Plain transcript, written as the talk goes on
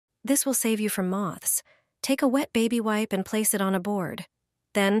This will save you from moths. Take a wet baby wipe and place it on a board.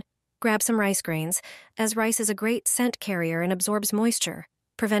 Then, grab some rice grains, as rice is a great scent carrier and absorbs moisture,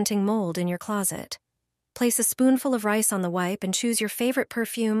 preventing mold in your closet. Place a spoonful of rice on the wipe and choose your favorite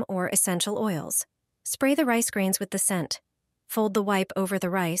perfume or essential oils. Spray the rice grains with the scent. Fold the wipe over the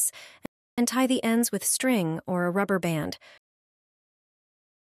rice and tie the ends with string or a rubber band,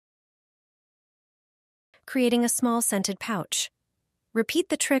 creating a small scented pouch. Repeat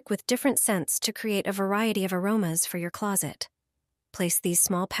the trick with different scents to create a variety of aromas for your closet. Place these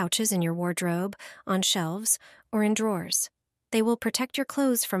small pouches in your wardrobe, on shelves, or in drawers. They will protect your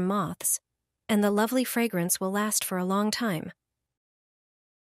clothes from moths, and the lovely fragrance will last for a long time.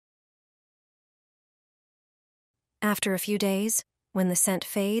 After a few days, when the scent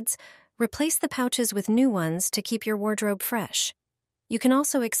fades, replace the pouches with new ones to keep your wardrobe fresh. You can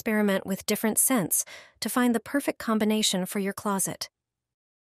also experiment with different scents to find the perfect combination for your closet.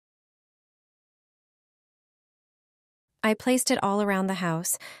 I placed it all around the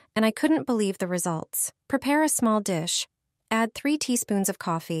house, and I couldn't believe the results. Prepare a small dish. Add 3 teaspoons of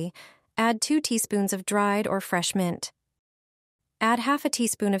coffee. Add 2 teaspoons of dried or fresh mint. Add half a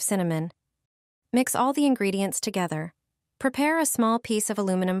teaspoon of cinnamon. Mix all the ingredients together. Prepare a small piece of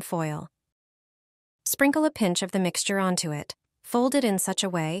aluminum foil. Sprinkle a pinch of the mixture onto it. Fold it in such a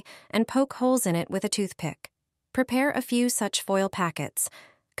way and poke holes in it with a toothpick. Prepare a few such foil packets.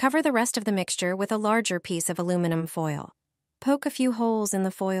 Cover the rest of the mixture with a larger piece of aluminum foil. Poke a few holes in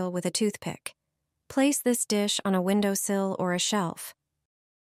the foil with a toothpick. Place this dish on a windowsill or a shelf.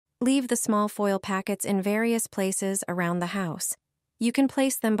 Leave the small foil packets in various places around the house. You can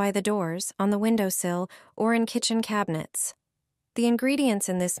place them by the doors, on the windowsill, or in kitchen cabinets. The ingredients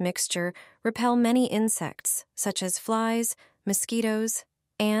in this mixture repel many insects, such as flies, mosquitoes,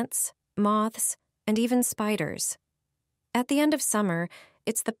 ants, moths, and even spiders. At the end of summer,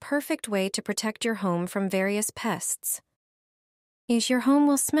 it's the perfect way to protect your home from various pests. Your home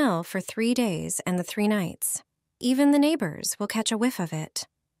will smell for 3 days and the 3 nights. Even the neighbors will catch a whiff of it.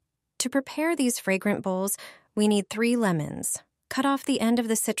 To prepare these fragrant bowls, we need 3 lemons. Cut off the end of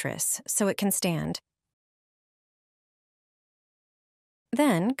the citrus so it can stand.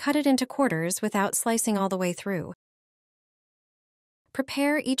 Then, cut it into quarters without slicing all the way through.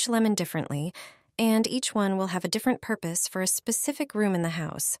 Prepare each lemon differently, and each one will have a different purpose for a specific room in the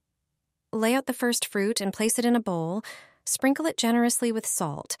house. Lay out the first fruit and place it in a bowl. Sprinkle it generously with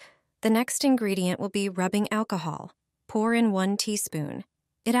salt. The next ingredient will be rubbing alcohol. Pour in 1 teaspoon.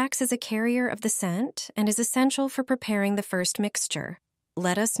 It acts as a carrier of the scent and is essential for preparing the first mixture.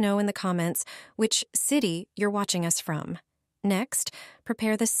 Let us know in the comments which city you're watching us from. Next,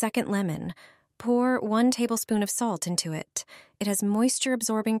 prepare the second lemon. Pour 1 tablespoon of salt into it. It has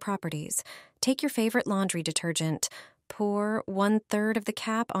moisture-absorbing properties. Take your favorite laundry detergent. Pour 1/3 of the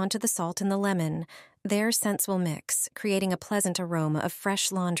cap onto the salt and the lemon. Their scents will mix, creating a pleasant aroma of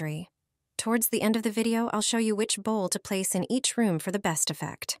fresh laundry. Towards the end of the video, I'll show you which bowl to place in each room for the best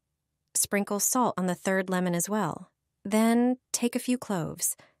effect. Sprinkle salt on the 3rd lemon as well. Then, take a few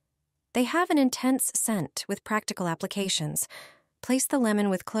cloves. They have an intense scent with practical applications. Place the lemon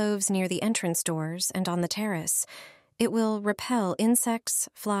with cloves near the entrance doors and on the terrace. It will repel insects,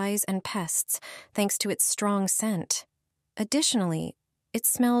 flies, and pests thanks to its strong scent. Additionally, it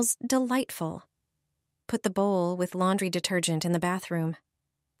smells delightful. Put the bowl with laundry detergent in the bathroom.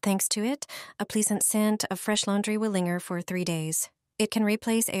 Thanks to it, a pleasant scent of fresh laundry will linger for 3 days. It can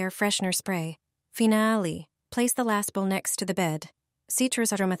replace air freshener spray. Finale. Place the last bowl next to the bed.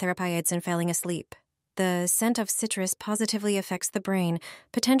 Citrus aromatherapy aids in falling asleep. The scent of citrus positively affects the brain,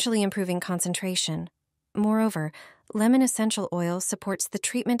 potentially improving concentration. Moreover, lemon essential oil supports the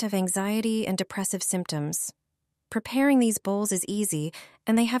treatment of anxiety and depressive symptoms. Preparing these bowls is easy,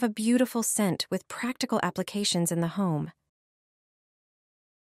 and they have a beautiful scent with practical applications in the home.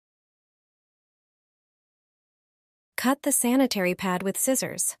 Cut the sanitary pad with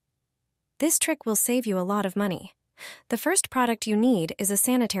scissors. This trick will save you a lot of money. The first product you need is a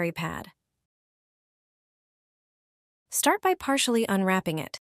sanitary pad. Start by partially unwrapping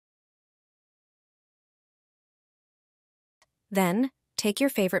it. Then, take your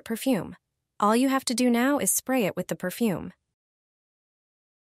favorite perfume. All you have to do now is spray it with the perfume.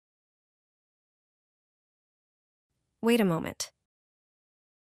 Wait a moment.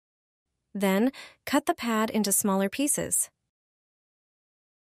 Then, cut the pad into smaller pieces.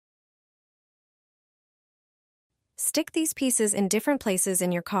 Stick these pieces in different places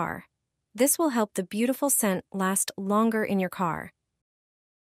in your car. This will help the beautiful scent last longer in your car.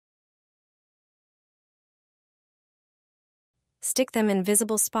 Stick them in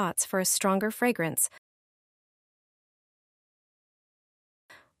visible spots for a stronger fragrance.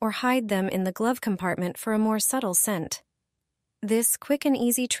 or hide them in the glove compartment for a more subtle scent. This quick and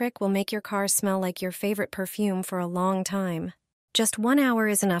easy trick will make your car smell like your favorite perfume for a long time. Just 1 hour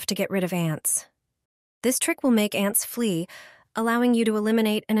is enough to get rid of ants. This trick will make ants flee, allowing you to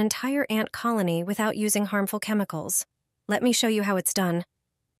eliminate an entire ant colony without using harmful chemicals. Let me show you how it's done.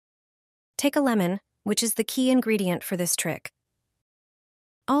 Take a lemon, which is the key ingredient for this trick.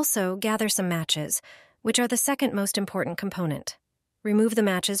 Also, gather some matches, which are the second most important component. Remove the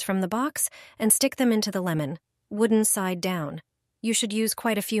matches from the box and stick them into the lemon, wooden side down. You should use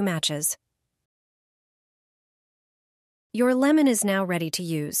quite a few matches. Your lemon is now ready to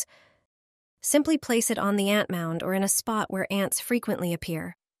use. Simply place it on the ant mound or in a spot where ants frequently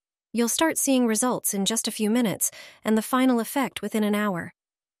appear. You'll start seeing results in just a few minutes and the final effect within an hour.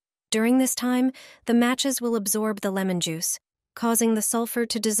 During this time, the matches will absorb the lemon juice, causing the sulfur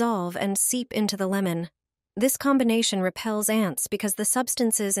to dissolve and seep into the lemon. This combination repels ants because the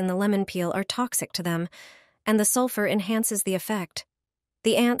substances in the lemon peel are toxic to them, and the sulfur enhances the effect.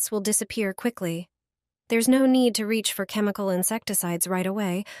 The ants will disappear quickly. There's no need to reach for chemical insecticides right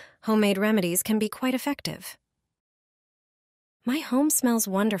away. Homemade remedies can be quite effective. My home smells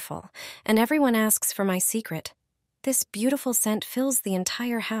wonderful, and everyone asks for my secret. This beautiful scent fills the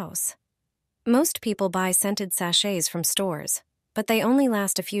entire house. Most people buy scented sachets from stores, but they only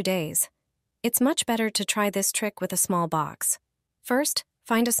last a few days. It's much better to try this trick with a small box. First,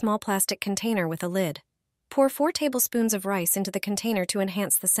 find a small plastic container with a lid. Pour 4 tablespoons of rice into the container to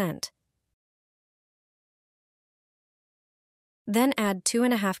enhance the scent. Then add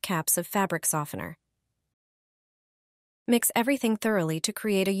 2½ caps of fabric softener. Mix everything thoroughly to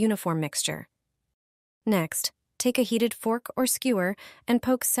create a uniform mixture. Next, take a heated fork or skewer and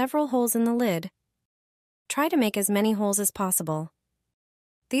poke several holes in the lid. Try to make as many holes as possible.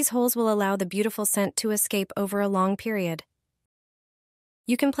 These holes will allow the beautiful scent to escape over a long period.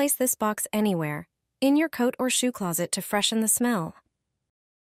 You can place this box anywhere, in your coat or shoe closet to freshen the smell.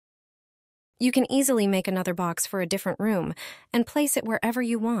 You can easily make another box for a different room and place it wherever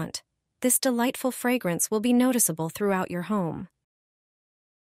you want. This delightful fragrance will be noticeable throughout your home.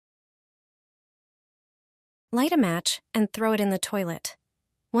 Light a match and throw it in the toilet.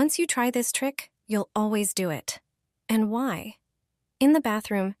 Once you try this trick, you'll always do it. And why? In the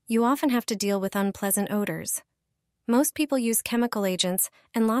bathroom, you often have to deal with unpleasant odors. Most people use chemical agents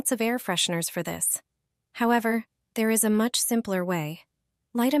and lots of air fresheners for this. However, there is a much simpler way.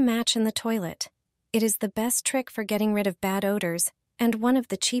 Light a match in the toilet. It is the best trick for getting rid of bad odors and one of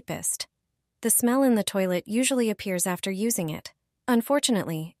the cheapest. The smell in the toilet usually appears after using it.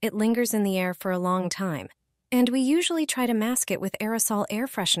 Unfortunately, it lingers in the air for a long time, and we usually try to mask it with aerosol air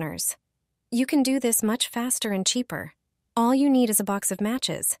fresheners. You can do this much faster and cheaper. All you need is a box of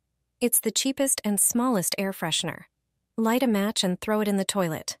matches. It's the cheapest and smallest air freshener. Light a match and throw it in the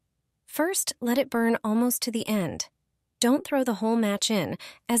toilet. First, let it burn almost to the end. Don't throw the whole match in,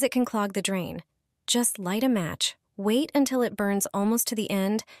 as it can clog the drain. Just light a match, wait until it burns almost to the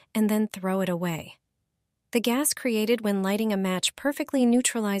end, and then throw it away. The gas created when lighting a match perfectly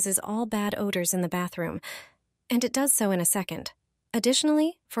neutralizes all bad odors in the bathroom, and it does so in a second.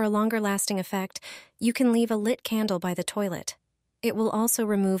 Additionally, for a longer-lasting effect, you can leave a lit candle by the toilet. It will also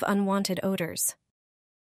remove unwanted odors.